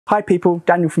Hi people,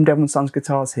 Daniel from Devil & Sons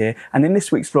Guitars here, and in this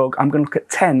week's vlog I'm going to look at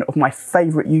 10 of my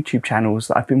favourite YouTube channels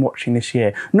that I've been watching this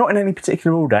year. Not in any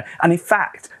particular order, and in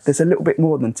fact there's a little bit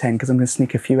more than 10 because I'm going to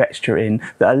sneak a few extra in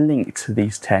that are linked to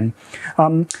these 10.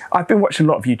 I've been watching a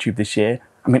lot of YouTube this year.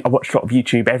 I mean, I watch a lot of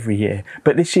YouTube every year,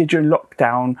 but this year during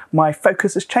lockdown, my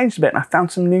focus has changed a bit and I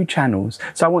found some new channels.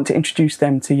 So I want to introduce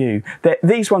them to you.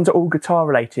 These ones are all guitar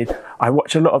related. I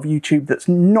watch a lot of YouTube that's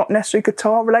not necessarily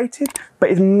guitar related, but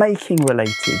is making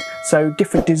related. So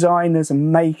different designers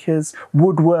and makers,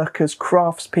 woodworkers,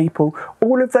 craftspeople,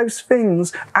 all of those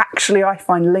things actually I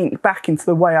find linked back into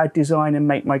the way I design and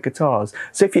make my guitars.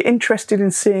 So if you're interested in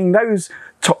seeing those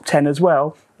top 10 as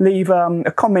well, leave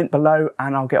a comment below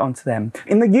and I'll get onto them.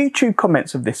 In the YouTube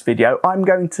comments of this video, I'm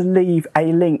going to leave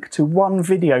a link to one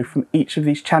video from each of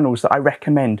these channels that I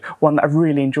recommend, one that I've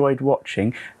really enjoyed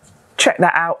watching. Check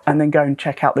that out and then go and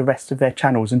check out the rest of their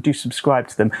channels and do subscribe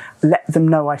to them. Let them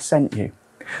know I sent you.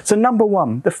 So number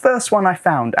one, the first one I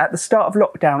found at the start of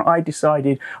lockdown, I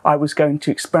decided I was going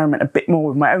to experiment a bit more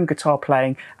with my own guitar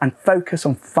playing and focus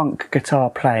on funk guitar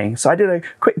playing. So I did a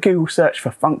quick Google search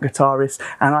for funk guitarists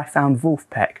and I found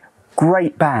Wolfpack.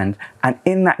 Great band, and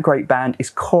in that great band is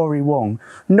Cory Wong.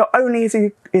 Not only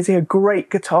is he a great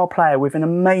guitar player with an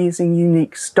amazing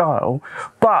unique style,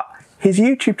 but his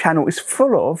YouTube channel is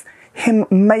full of him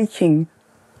making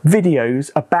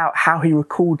videos about how he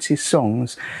records his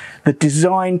songs, the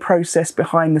design process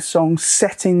behind the songs,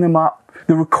 setting them up,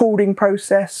 the recording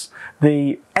process,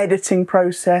 the editing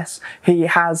process. He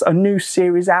has a new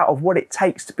series out of what it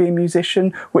takes to be a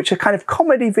musician, which are kind of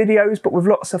comedy videos but with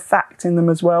lots of fact in them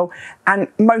as well. And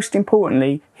most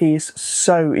importantly, he is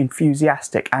so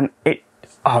enthusiastic and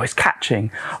it's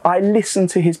catching. I listen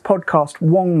to his podcast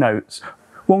Wong Notes.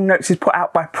 Wong Notes is put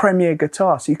out by Premier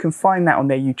Guitar, so you can find that on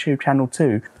their YouTube channel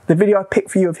too. The video I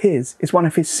picked for you of his is one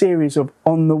of his series of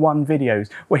On The One videos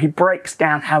where he breaks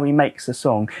down how he makes a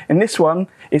song. And this one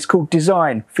is called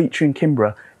Design, featuring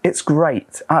Kimbra. It's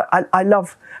great. I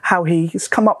love how he's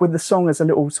come up with the song as a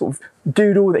little sort of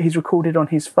doodle that he's recorded on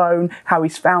his phone, how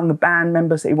he's found the band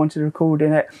members that he wanted to record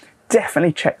in it.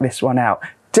 Definitely check this one out.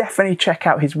 Definitely check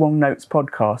out his Wong Notes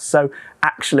podcast. So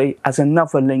actually, as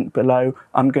another link below,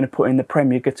 I'm going to put in the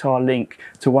Premier Guitar link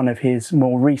to one of his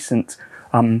more recent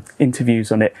interviews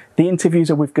on it. The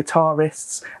interviews are with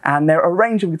guitarists, and there are a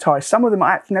range of guitarists. Some of them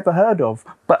I actually never heard of,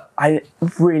 but I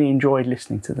really enjoyed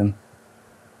listening to them.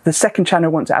 The second channel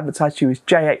I want to advertise to you is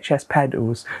JHS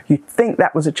Pedals. You'd think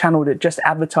that was a channel that just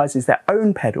advertises their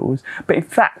own pedals, but in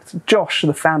fact, Josh,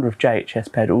 the founder of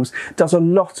JHS Pedals, does a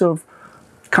lot of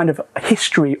kind of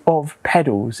history of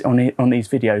pedals on these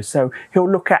videos. So he'll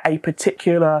look at a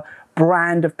particular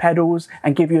brand of pedals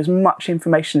and give you as much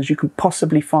information as you can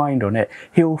possibly find on it.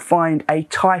 He'll find a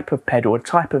type of pedal, a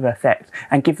type of effect,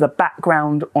 and give the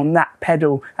background on that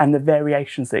pedal and the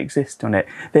variations that exist on it.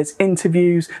 There's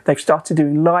interviews, they've started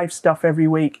doing live stuff every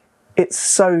week. It's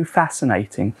so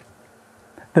fascinating.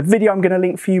 The video I'm going to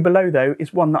link for you below though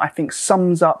is one that I think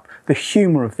sums up the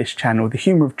humour of this channel, the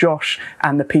humour of Josh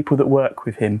and the people that work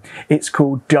with him. It's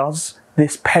called Does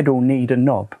This Pedal Need a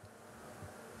Knob?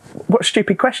 What a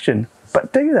stupid question,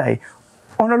 but do they?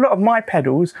 On a lot of my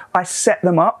pedals, I set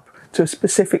them up to a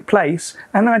specific place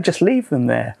and then I just leave them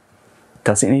there.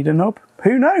 Does it need a knob?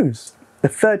 Who knows? The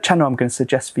third channel I'm going to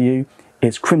suggest for you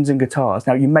is Crimson Guitars.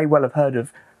 Now you may well have heard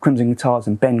of Crimson Guitars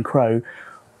and Ben Crow,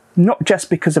 not just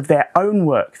because of their own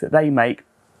work that they make.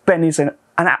 Ben is an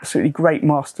absolutely great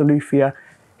master luthier.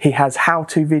 He has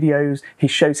how-to videos, he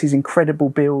shows his incredible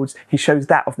builds, he shows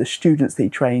that of the students that he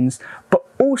trains, but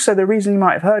also the reason you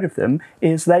might have heard of them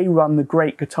is they run the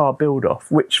Great Guitar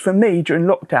Build-Off, which for me during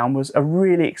lockdown was a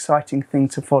really exciting thing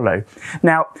to follow.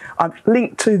 Now, I've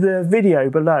linked to the video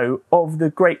below of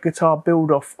the Great Guitar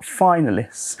Build-Off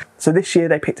finalists. So this year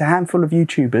they picked a handful of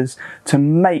YouTubers to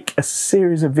make a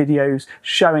series of videos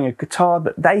showing a guitar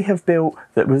that they have built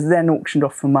that was then auctioned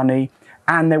off for money,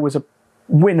 and there was a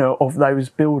winner of those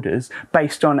builders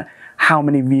based on how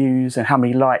many views and how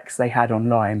many likes they had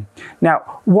online.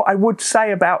 Now, what I would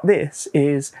say about this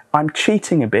is I'm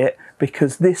cheating a bit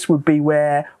because this would be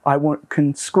where I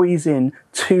can squeeze in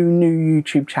 2 new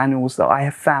YouTube channels that I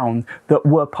have found that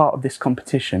were part of this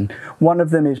competition. One of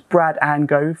them is Brad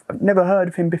Angove. I've never heard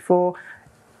of him before.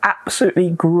 Absolutely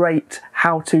great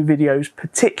how-to videos,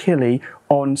 particularly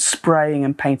on spraying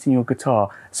and painting your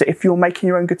guitar. So if you're making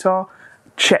your own guitar,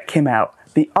 check him out.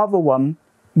 The other one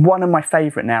of my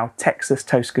favourite now, Texas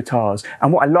Toast Guitars.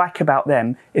 And what I like about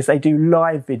them is they do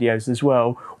live videos as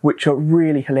well, which are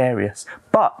really hilarious.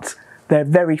 But they're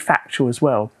very factual as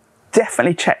well.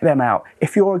 Definitely check them out.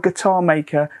 If you're a guitar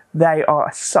maker, they are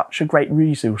such a great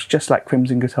resource, just like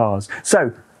Crimson Guitars.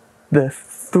 So, the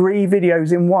 3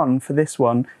 videos in one for this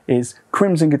one is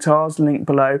Crimson Guitars, link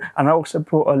below, and I also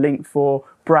put a link for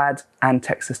Brad and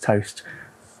Texas Toast.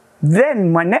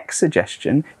 Then my next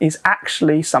suggestion is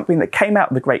actually something that came out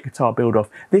of the Great Guitar Build-Off.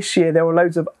 This year there were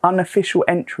loads of unofficial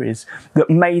entries that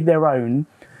made their own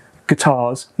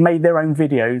guitars, made their own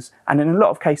videos, and in a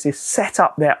lot of cases set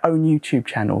up their own YouTube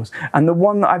channels. And the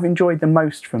one that I've enjoyed the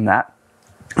most from that,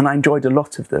 and I enjoyed a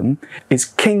lot of them, is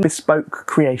King Bespoke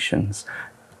Creations.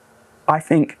 I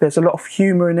think there's a lot of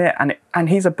humour in it, and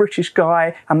he's a British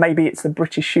guy, and maybe it's the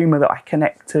British humour that I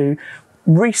connect to.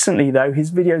 Recently though,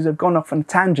 his videos have gone off on a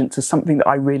tangent to something that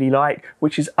I really like,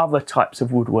 which is other types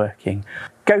of woodworking.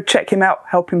 Go check him out,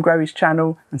 help him grow his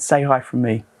channel, and say hi from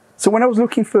me. So when I was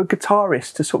looking for a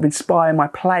guitarist to sort of inspire my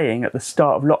playing at the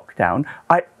start of lockdown,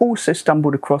 I also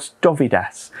stumbled across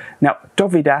DØVYDAS. Now,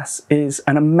 DØVYDAS is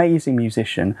an amazing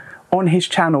musician. On his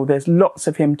channel, there's lots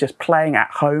of him just playing at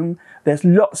home. There's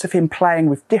lots of him playing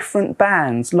with different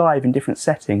bands live in different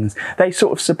settings. They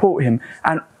sort of support him,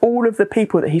 and all of the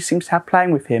people that he seems to have playing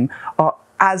with him are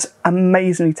as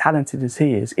amazingly talented as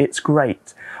he is. It's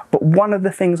great. But one of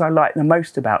the things I like the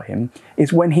most about him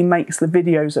is when he makes the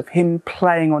videos of him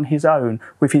playing on his own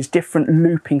with his different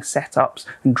looping setups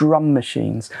and drum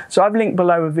machines. So I've linked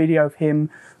below a video of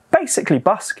him basically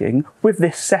busking with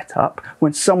this setup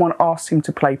when someone asks him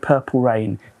to play Purple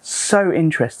Rain. So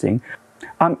interesting.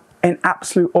 I'm in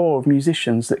absolute awe of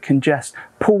musicians that can just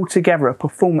pull together a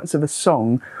performance of a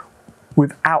song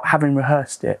without having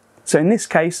rehearsed it. So in this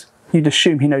case, you'd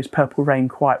assume he knows Purple Rain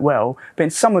quite well, but in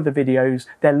some of the videos,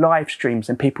 they're live streams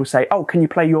and people say, oh, can you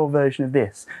play your version of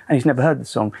this? And he's never heard the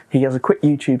song. He has a quick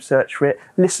YouTube search for it,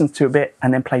 listens to a bit,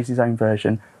 and then plays his own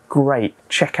version. Great,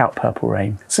 check out Purple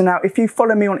Rain. So now, if you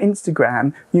follow me on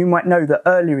Instagram, you might know that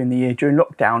earlier in the year during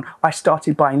lockdown, I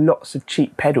started buying lots of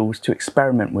cheap pedals to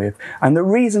experiment with. And the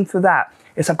reason for that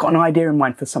is I've got an idea in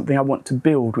mind for something I want to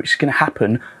build, which is going to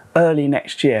happen early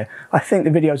next year. I think the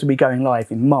videos will be going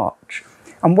live in March.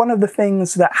 And one of the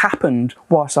things that happened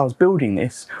whilst I was building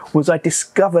this was I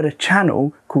discovered a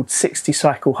channel called 60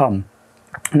 Cycle Hum.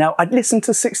 Now, I'd listened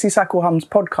to 60 Cycle Hum's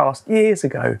podcast years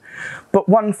ago, but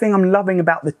one thing I'm loving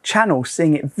about the channel,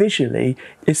 seeing it visually,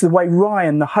 is the way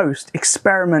Ryan, the host,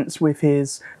 experiments with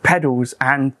his pedals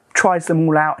and tries them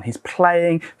all out, and he's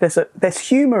playing. There's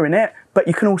humour in it, but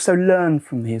you can also learn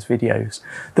from his videos.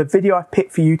 The video I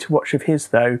picked for you to watch of his,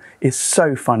 though, is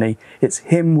so funny. It's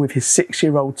him with his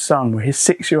 6-year-old son, where his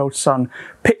 6-year-old son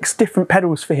picks different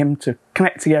pedals for him to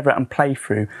connect together and play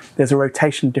through. There's a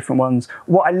rotation of different ones.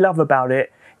 What I love about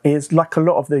it is, like a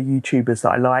lot of the YouTubers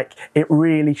that I like, it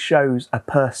really shows a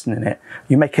person in it.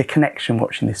 You make a connection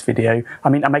watching this video. I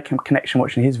mean, I make a connection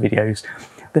watching his videos.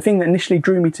 The thing that initially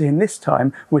drew me to him this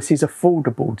time was his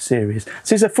Affordaboard series.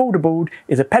 So his Affordaboard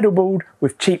is a pedal board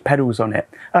with cheap pedals on it.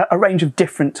 A range of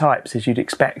different types, as you'd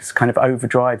expect, kind of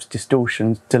overdrives,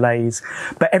 distortions, delays.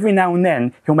 But every now and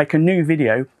then, he'll make a new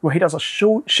video where he does a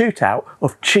shootout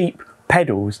of cheap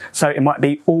pedals. So it might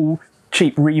be all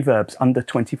cheap reverbs under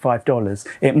 $25.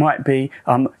 It might be,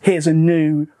 here's a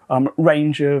new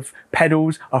range of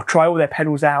pedals. I'll try all their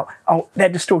pedals out. Oh, their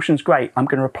distortion's great. I'm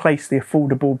going to replace the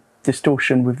Affordaboard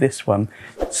distortion with this one.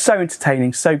 So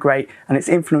entertaining, so great, and it's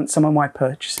influenced some of my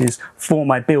purchases for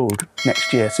my build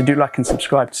next year. So do like and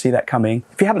subscribe to see that coming.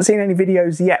 If you haven't seen any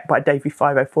videos yet by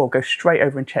Davey504, go straight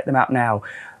over and check them out now.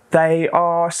 They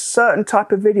are a certain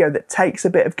type of video that takes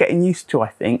a bit of getting used to, I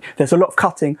think. There's a lot of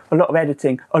cutting, a lot of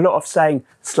editing, a lot of saying,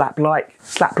 slap like,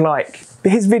 slap like.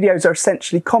 But his videos are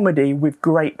essentially comedy with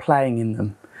great playing in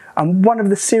them. And one of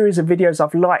the series of videos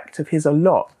I've liked of his a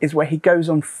lot is where he goes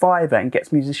on Fiverr and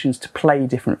gets musicians to play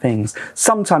different things.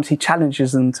 Sometimes he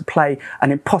challenges them to play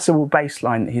an impossible bass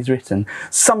line that he's written.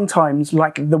 Sometimes,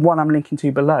 like the one I'm linking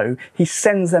to below, he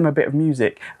sends them a bit of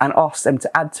music and asks them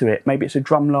to add to it. Maybe it's a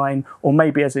drum line, or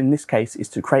maybe, as in this case, is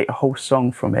to create a whole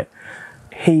song from it.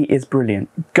 He is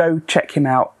brilliant. Go check him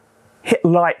out. Hit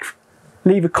like,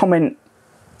 leave a comment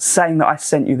saying that I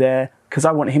sent you there, because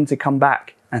I want him to come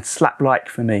back and slap like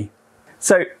for me.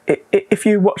 So if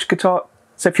you watch guitar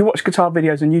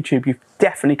videos on YouTube, you've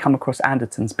definitely come across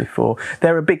Andertons before.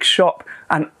 They're a big shop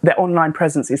and their online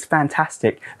presence is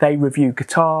fantastic. They review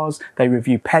guitars, they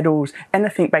review pedals,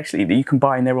 anything basically that you can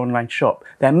buy in their online shop.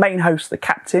 Their main host, the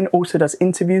Captain, also does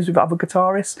interviews with other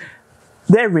guitarists.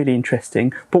 They're really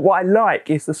interesting, but what I like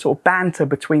is the sort of banter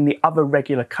between the other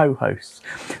regular co-hosts.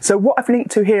 So what I've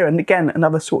linked to here, and again,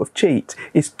 another sort of cheat,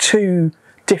 is 2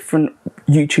 different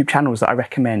YouTube channels that I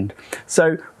recommend.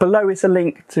 So below is a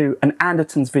link to an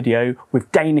Andertons video with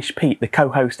Danish Pete, the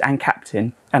co-host and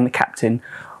the captain,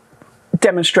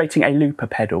 demonstrating a looper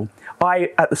pedal.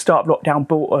 I, at the start of lockdown,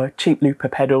 bought a cheap looper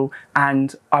pedal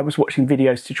and I was watching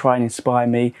videos to try and inspire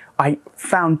me. I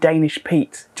found Danish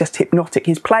Pete just hypnotic.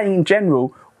 His playing in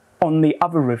general on the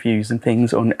other reviews and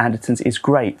things on Andertons is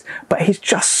great, but he's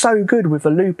just so good with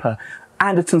a looper.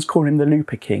 Andertons call him the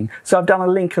Looper King. So I've done a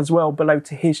link as well below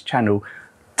to his channel.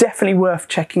 Definitely worth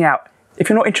checking out. If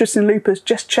you're not interested in loopers,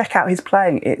 just check out his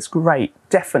playing. It's great.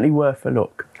 Definitely worth a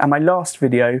look. And my last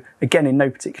video, again in no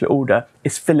particular order,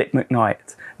 is Phillip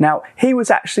McKnight. Now, he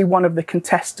was actually one of the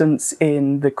contestants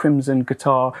in the Crimson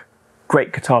Guitar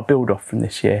Great Guitar Build-Off from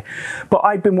this year. But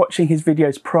I'd been watching his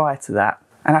videos prior to that.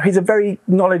 And he's a very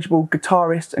knowledgeable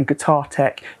guitarist and guitar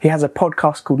tech. He has a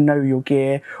podcast called Know Your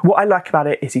Gear. What I like about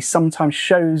it is he sometimes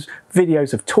shows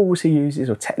videos of tools he uses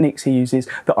or techniques he uses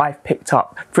that I've picked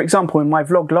up. For example, in my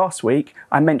vlog last week,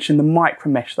 I mentioned the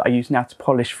micro mesh that I use now to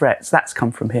polish frets. That's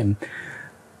come from him.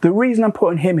 The reason I'm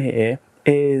putting him here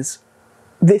is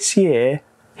this year,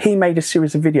 he made a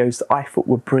series of videos that I thought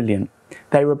were brilliant.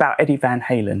 They were about Eddie Van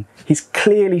Halen. He's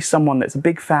clearly someone that's a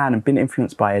big fan and been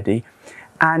influenced by Eddie.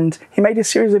 And he made a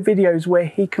series of videos where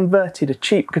he converted a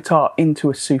cheap guitar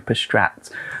into a super Strat,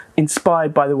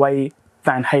 inspired by the way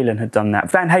Van Halen had done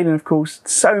that. Van Halen, of course,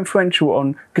 so influential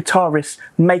on guitarists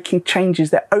making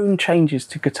changes, their own changes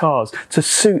to guitars to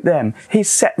suit them. He's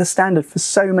set the standard for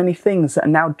so many things that are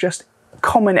now just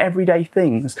common everyday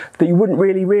things that you wouldn't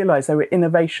really realise they were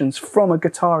innovations from a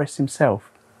guitarist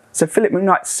himself. So Phillip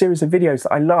McKnight's series of videos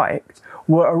that I liked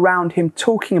were around him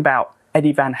talking about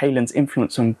Eddie Van Halen's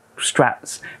influence on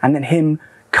Strats and then him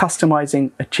customizing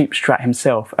a cheap Strat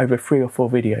himself over 3 or 4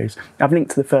 videos. I've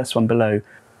linked to the first one below.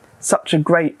 Such a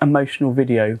great emotional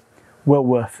video, well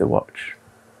worth the watch.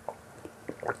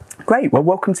 Great, well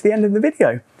welcome to the end of the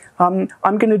video. I'm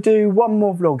going to do one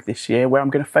more vlog this year where I'm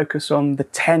going to focus on the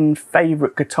 10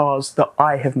 favourite guitars that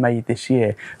I have made this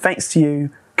year, thanks to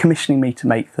you commissioning me to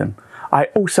make them. I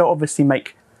also obviously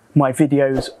make my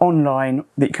videos online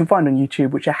that you can find on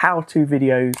YouTube, which are how-to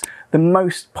videos. The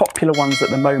most popular ones at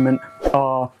the moment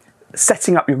are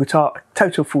setting up your guitar,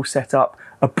 total full setup,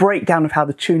 a breakdown of how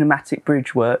the Tune-o-matic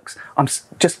bridge works. I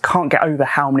just can't get over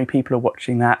how many people are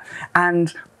watching that.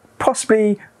 And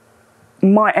possibly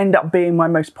might end up being my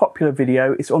most popular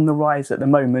video, it's on the rise at the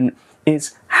moment,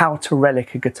 is how to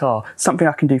relic a guitar. Something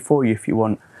I can do for you if you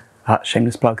want.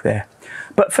 Shameless plug there.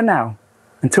 But for now,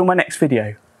 until my next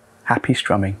video, happy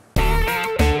strumming.